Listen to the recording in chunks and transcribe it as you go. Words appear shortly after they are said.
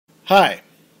Hi,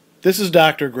 this is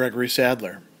Dr. Gregory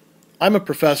Sadler. I'm a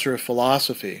professor of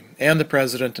philosophy and the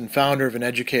president and founder of an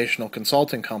educational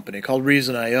consulting company called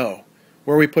Reason.io,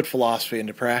 where we put philosophy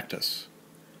into practice.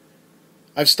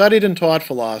 I've studied and taught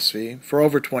philosophy for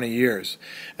over 20 years,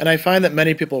 and I find that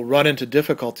many people run into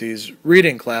difficulties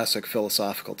reading classic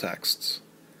philosophical texts.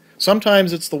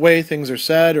 Sometimes it's the way things are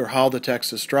said or how the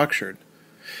text is structured.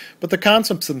 But the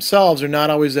concepts themselves are not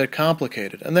always that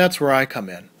complicated, and that's where I come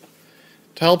in.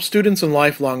 To help students and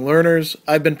lifelong learners,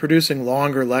 I've been producing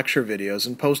longer lecture videos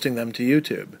and posting them to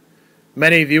YouTube.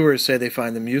 Many viewers say they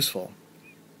find them useful.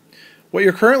 What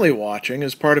you're currently watching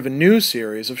is part of a new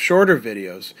series of shorter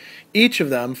videos, each of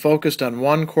them focused on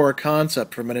one core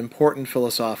concept from an important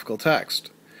philosophical text.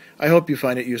 I hope you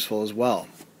find it useful as well.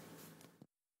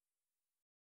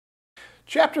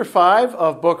 Chapter 5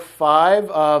 of Book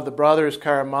 5 of the Brothers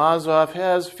Karamazov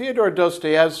has Fyodor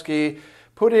Dostoevsky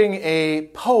putting a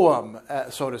poem,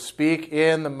 so to speak,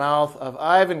 in the mouth of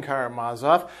Ivan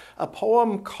Karamazov, a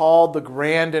poem called The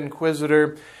Grand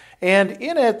Inquisitor. And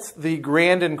in it, the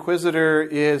Grand Inquisitor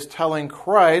is telling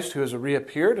Christ, who has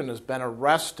reappeared and has been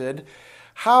arrested,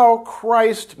 how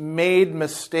Christ made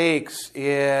mistakes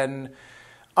in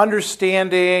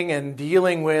understanding and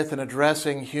dealing with and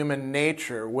addressing human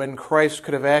nature. When Christ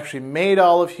could have actually made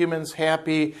all of humans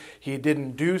happy, he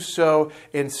didn't do so.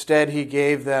 Instead, he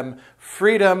gave them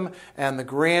freedom, and the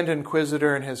Grand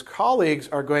Inquisitor and his colleagues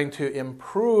are going to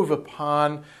improve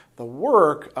upon the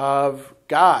work of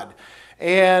God.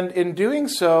 And in doing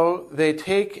so, they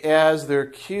take as their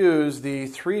cues the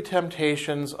three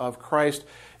temptations of Christ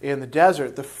in the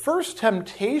desert. The first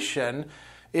temptation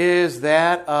is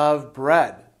that of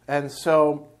bread. And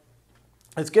so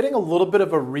it's getting a little bit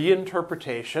of a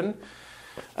reinterpretation.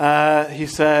 He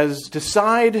says,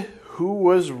 "Decide who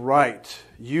was right.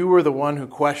 You were the one who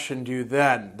questioned you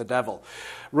then," the devil.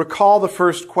 "Recall the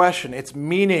first question. Its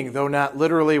meaning, though not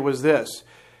literally, was this.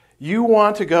 You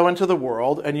want to go into the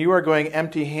world, and you are going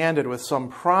empty-handed with some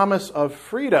promise of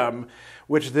freedom,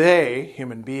 which they,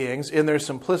 human beings, in their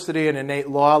simplicity and innate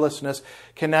lawlessness,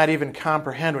 cannot even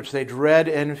comprehend, which they dread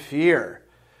and fear.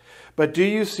 But do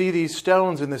you see these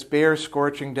stones in this bare,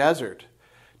 scorching desert?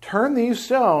 Turn these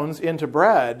stones into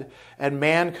bread, and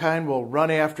mankind will run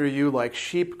after you like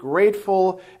sheep,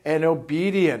 grateful and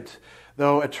obedient,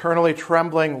 though eternally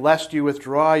trembling, lest you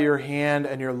withdraw your hand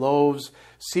and your loaves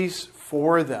cease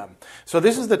for them." So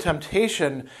this is the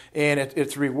temptation, and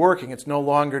it's reworking. It's no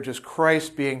longer just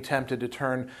Christ being tempted to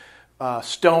turn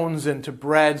stones into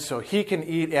bread so he can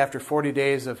eat after 40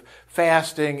 days of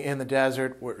fasting in the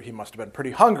desert, where he must have been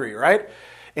pretty hungry, right?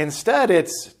 Instead,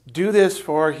 it's do this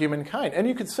for humankind. And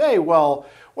you could say, well,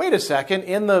 wait a second,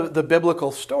 in the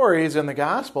biblical stories in the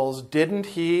Gospels, didn't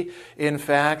he, in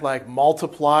fact,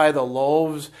 multiply the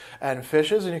loaves and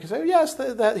fishes? And you could say, yes,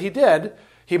 that he did.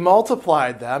 He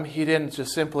multiplied them. He didn't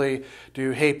just simply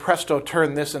do, hey, presto,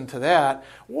 turn this into that.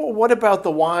 Well, what about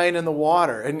the wine and the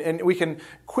water? And we can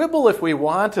quibble if we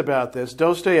want about this.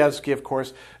 Dostoevsky, of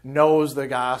course, knows the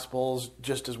Gospels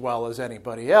just as well as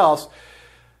anybody else.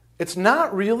 It's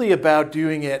not really about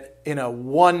doing it in a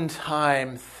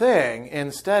one-time thing.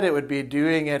 Instead, it would be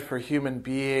doing it for human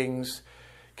beings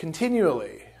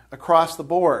continually, across the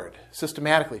board,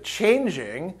 systematically,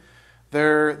 changing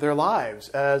their lives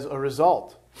as a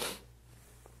result.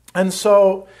 And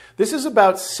so this is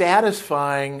about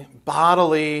satisfying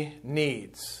bodily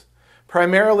needs,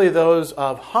 primarily those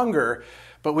of hunger,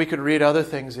 but we could read other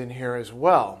things in here as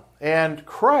well. And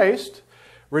Christ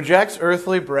rejects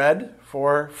earthly bread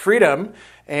for freedom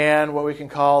and what we can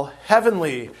call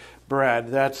heavenly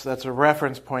bread. That's a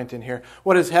reference point in here.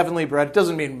 What is heavenly bread? It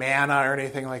doesn't mean manna or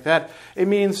anything like that. It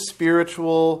means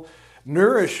spiritual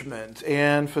nourishment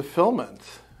and fulfillment.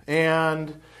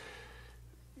 And,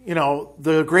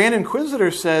 the Grand Inquisitor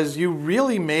says, you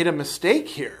really made a mistake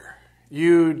here.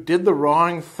 You did the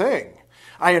wrong thing.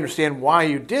 I understand why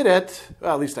you did it.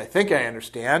 Well, at least I think I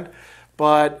understand.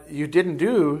 But you didn't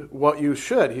do what you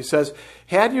should. He says,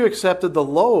 had you accepted the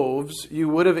loaves, you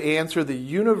would have answered the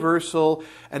universal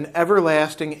and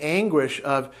everlasting anguish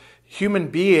of human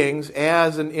beings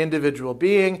as an individual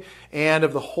being and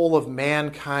of the whole of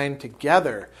mankind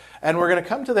together. And we're going to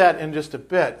come to that in just a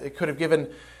bit. It could have given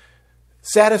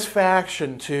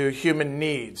satisfaction to human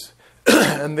needs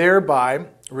and thereby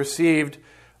received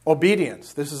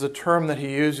obedience. This is a term that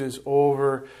he uses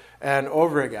over and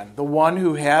over again. The one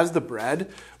who has the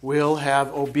bread will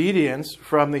have obedience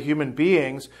from the human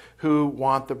beings who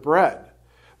want the bread.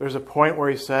 There's a point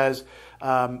where he says,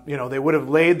 they would have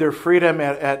laid their freedom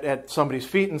at somebody's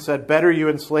feet and said, better you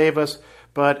enslave us,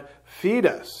 but feed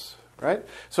us, right?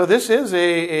 So this is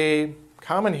a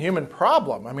common human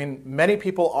problem. I mean, many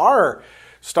people are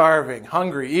starving,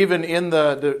 hungry, even in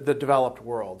the developed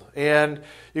world. And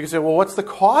you can say, well, what's the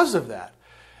cause of that?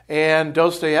 And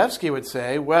Dostoevsky would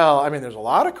say, well, I mean, there's a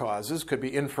lot of causes. Could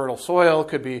be infertile soil,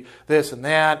 could be this and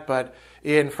that. But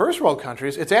in first world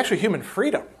countries, it's actually human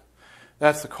freedom.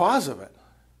 That's the cause of it.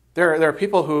 There are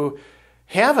people who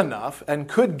have enough and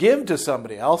could give to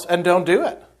somebody else and don't do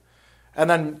it. And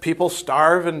then people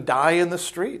starve and die in the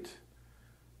street.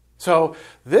 So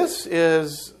this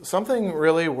is something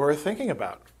really worth thinking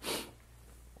about.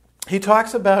 He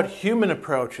talks about human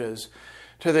approaches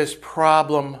to this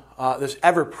problem, this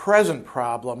ever-present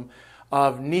problem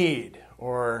of need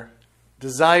or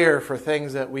desire for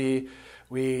things that we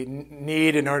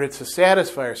need in order to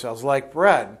satisfy ourselves, like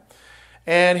bread.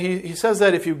 And he says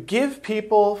that if you give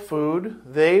people food,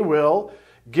 they will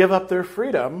give up their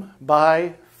freedom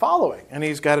by following. And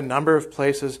he's got a number of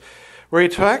places where he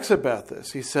talks about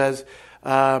this. He says,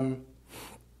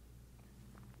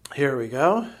 here we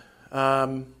go.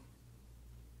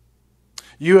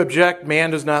 You object, man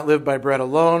does not live by bread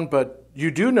alone, but you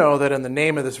do know that in the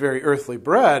name of this very earthly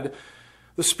bread,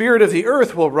 the spirit of the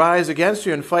earth will rise against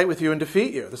you and fight with you and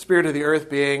defeat you. The spirit of the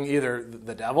earth being either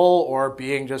the devil or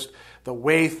being just the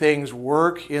way things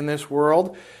work in this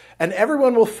world. And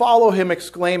everyone will follow him,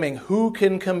 exclaiming, who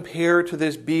can compare to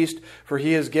this beast? For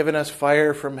he has given us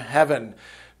fire from heaven.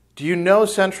 Do you know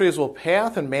centuries will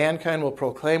pass and mankind will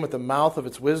proclaim with the mouth of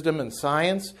its wisdom and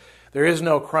science? There is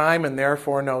no crime and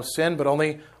therefore no sin, but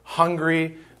only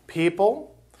hungry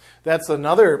people. That's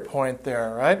another point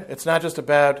there, right? It's not just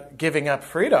about giving up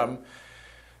freedom.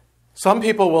 Some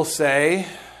people will say,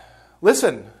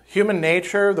 listen, human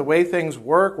nature, the way things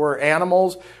work, we're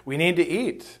animals, we need to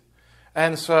eat.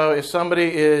 And so if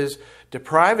somebody is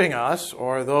depriving us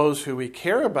or those who we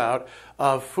care about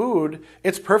of food,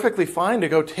 it's perfectly fine to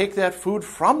go take that food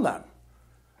from them.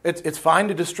 It's fine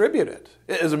to distribute it.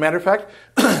 As a matter of fact,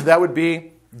 that would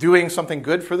be doing something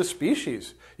good for the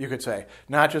species, you could say,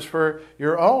 not just for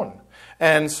your own.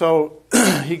 And so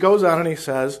he goes on and he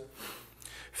says,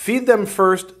 feed them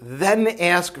first, then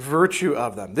ask virtue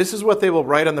of them. This is what they will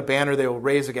write on the banner they will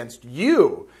raise against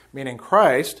you, meaning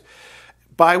Christ,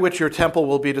 by which your temple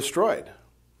will be destroyed.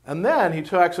 And then he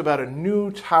talks about a new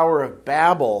Tower of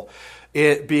Babel,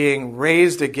 it being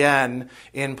raised again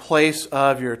in place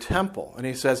of your temple. And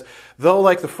he says, though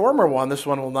like the former one, this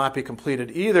one will not be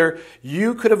completed either,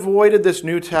 you could have avoided this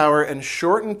new tower and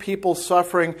shortened people's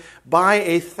suffering by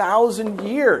 1,000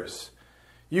 years.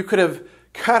 You could have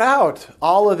cut out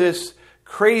all of this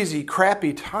crazy,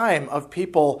 crappy time of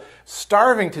people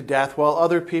starving to death while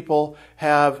other people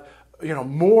have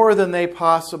more than they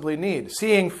possibly need.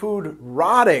 Seeing food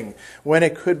rotting when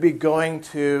it could be going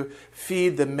to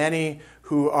feed the many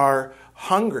who are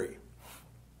hungry.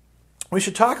 We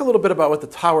should talk a little bit about what the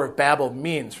Tower of Babel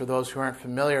means for those who aren't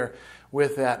familiar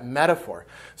with that metaphor.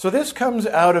 So this comes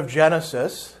out of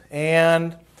Genesis,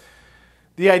 and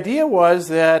the idea was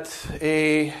that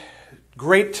a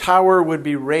great tower would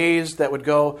be raised that would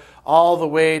go all the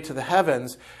way to the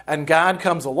heavens, and God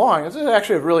comes along. This is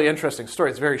actually a really interesting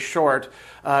story. It's very short.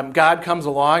 God comes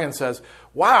along and says,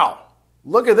 wow,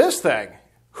 look at this thing.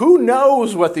 Who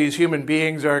knows what these human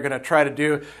beings are going to try to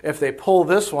do if they pull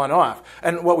this one off?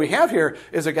 And what we have here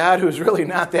is a God who's really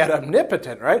not that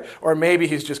omnipotent, right? Or maybe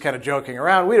he's just kind of joking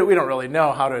around. We don't really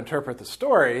know how to interpret the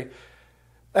story.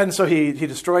 And so he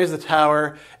destroys the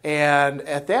tower, and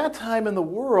at that time in the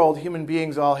world, human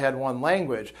beings all had one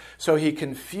language. So he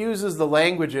confuses the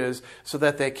languages so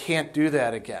that they can't do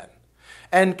that again.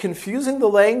 And confusing the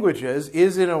languages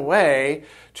is, in a way,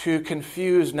 to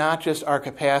confuse not just our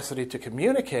capacity to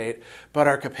communicate, but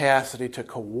our capacity to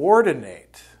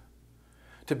coordinate,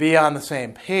 to be on the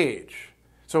same page.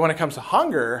 So when it comes to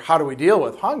hunger, how do we deal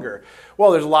with hunger?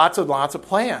 Well, there's lots of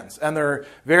plans, and they're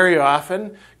very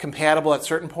often compatible at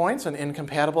certain points and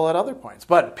incompatible at other points.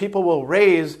 But people will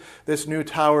raise this new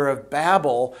Tower of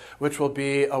Babel, which will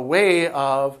be a way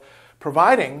of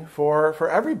providing for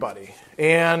everybody.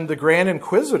 And the Grand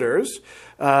Inquisitors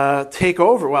take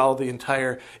over. Well, the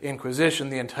entire Inquisition,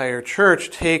 the entire church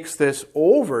takes this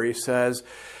over. He says,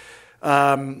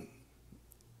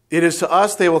 it is to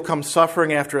us they will come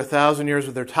suffering after 1,000 years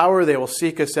of their tower. They will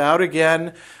seek us out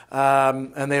again,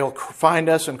 and they will find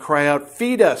us and cry out,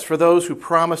 feed us, for those who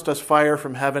promised us fire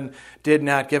from heaven did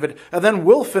not give it. And then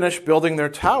we'll finish building their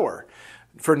tower.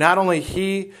 For not only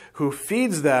he who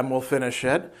feeds them will finish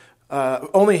it,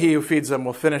 only he who feeds them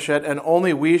will finish it, and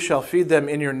only we shall feed them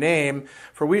in your name,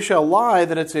 for we shall lie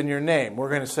that it's in your name. We're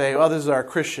going to say, oh, this is our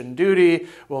Christian duty,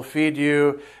 we'll feed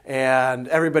you, and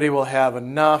everybody will have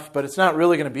enough. But it's not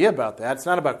really going to be about that. It's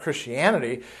not about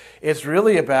Christianity. It's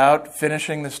really about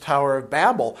finishing this Tower of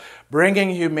Babel, bringing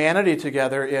humanity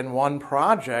together in one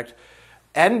project,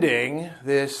 ending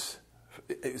this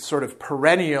sort of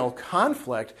perennial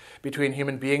conflict between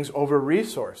human beings over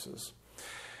resources.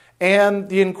 And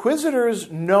the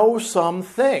inquisitors know some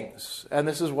things, and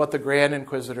this is what the Grand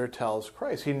Inquisitor tells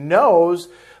Christ. He knows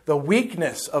the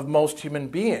weakness of most human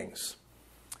beings.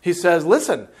 He says,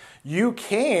 listen, you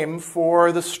came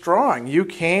for the strong. You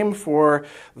came for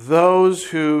those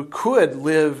who could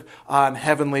live on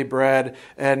heavenly bread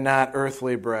and not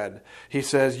earthly bread. He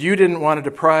says, you didn't want to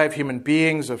deprive human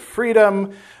beings of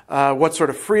freedom. What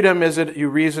sort of freedom is it, you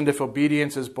reasoned, if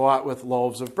obedience is bought with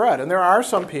loaves of bread? And there are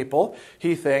some people,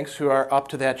 he thinks, who are up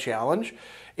to that challenge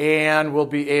and will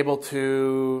be able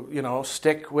to,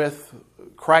 stick with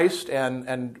Christ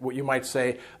and what you might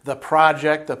say, the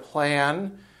project, the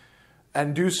plan,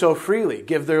 and do so freely,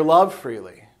 give their love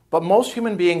freely. But most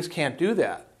human beings can't do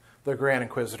that, the Grand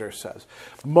Inquisitor says.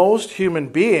 Most human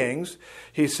beings,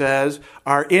 he says,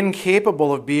 are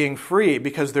incapable of being free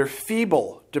because they're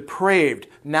feeble, depraved,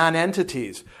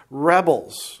 non-entities,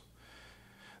 rebels.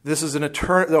 This is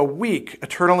a weak,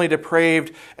 eternally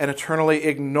depraved, and eternally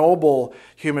ignoble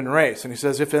human race. And he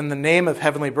says, if in the name of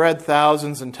heavenly bread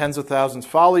thousands and tens of thousands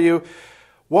follow you,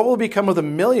 what will become of the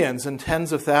millions and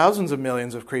tens of thousands of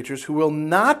millions of creatures who will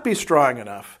not be strong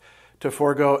enough to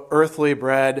forego earthly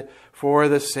bread for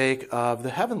the sake of the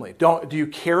heavenly? Do you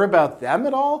care about them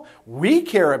at all? We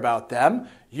care about them.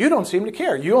 You don't seem to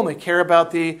care. You only care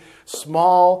about the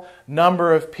small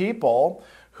number of people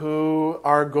who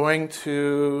are going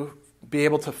to be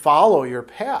able to follow your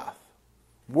path.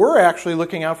 We're actually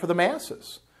looking out for the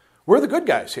masses. We're the good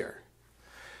guys here.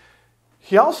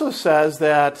 He also says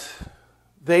that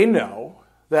they know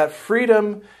that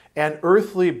freedom and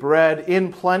earthly bread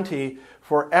in plenty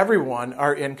for everyone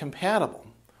are incompatible.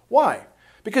 Why?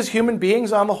 Because human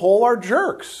beings on the whole are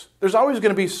jerks. There's always going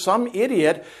to be some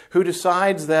idiot who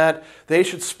decides that they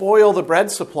should spoil the bread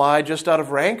supply just out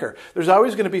of rancor. There's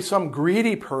always going to be some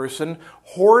greedy person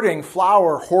hoarding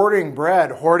flour, hoarding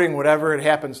bread, hoarding whatever it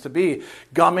happens to be,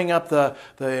 gumming up the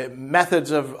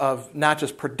methods of not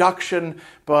just production,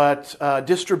 but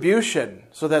distribution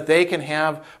so that they can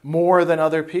have more than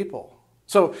other people.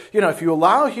 So, if you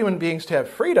allow human beings to have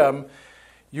freedom,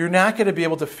 you're not going to be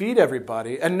able to feed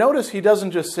everybody. And notice he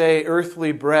doesn't just say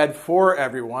earthly bread for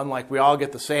everyone, like we all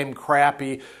get the same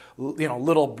crappy,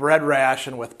 little bread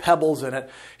ration with pebbles in it.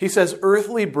 He says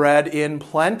earthly bread in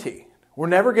plenty. We're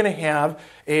never going to have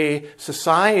a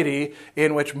society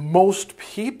in which most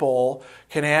people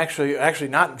can actually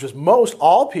not just most,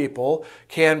 all people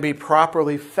can be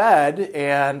properly fed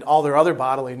and all their other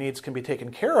bodily needs can be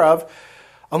taken care of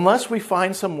unless we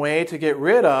find some way to get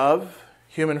rid of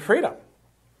human freedom,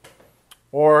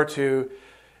 or to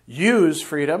use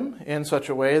freedom in such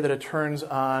a way that it turns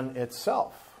on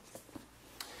itself.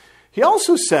 He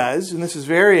also says, and this is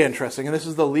very interesting, and this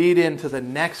is the lead into the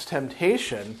next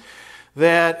temptation,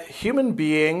 that human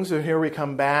beings, and here we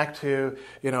come back to,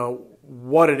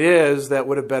 what it is that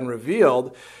would have been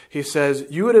revealed. He says,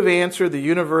 you would have answered the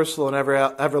universal and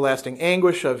everlasting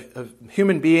anguish of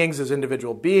human beings as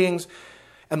individual beings,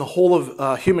 and the whole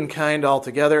of humankind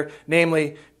altogether,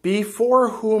 namely, before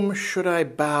whom should I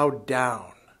bow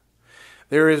down?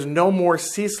 There is no more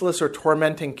ceaseless or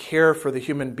tormenting care for the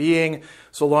human being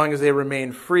so long as they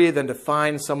remain free than to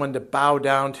find someone to bow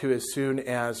down to as soon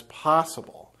as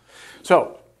possible.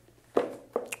 So,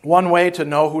 one way to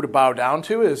know who to bow down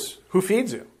to is who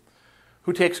feeds you,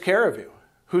 who takes care of you,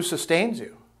 who sustains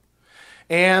you.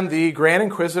 And the Grand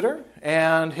Inquisitor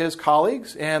and his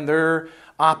colleagues and their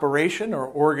operation or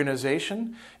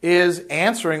organization is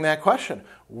answering that question.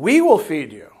 We will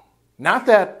feed you. Not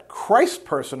that Christ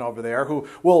person over there who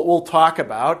we'll talk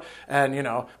about and,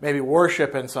 maybe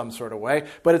worship in some sort of way,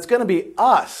 but it's going to be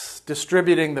us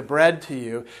distributing the bread to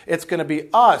you. It's going to be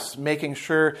us making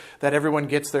sure that everyone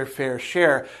gets their fair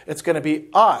share. It's going to be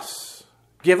us.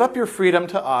 Give up your freedom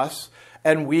to us,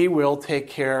 and we will take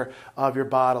care of your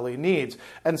bodily needs.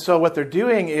 And so what they're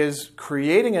doing is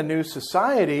creating a new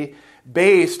society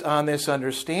based on this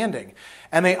understanding.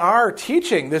 And they are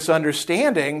teaching this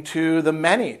understanding to the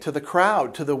many, to the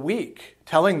crowd, to the weak,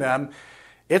 telling them,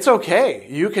 it's okay.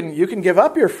 You can give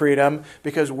up your freedom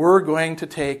because we're going to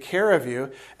take care of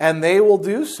you, and they will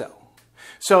do so.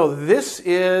 So this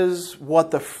is what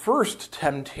the first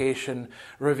temptation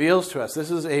reveals to us.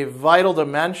 This is a vital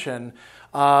dimension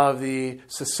of the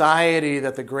society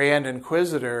that the Grand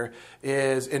Inquisitor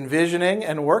is envisioning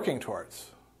and working towards.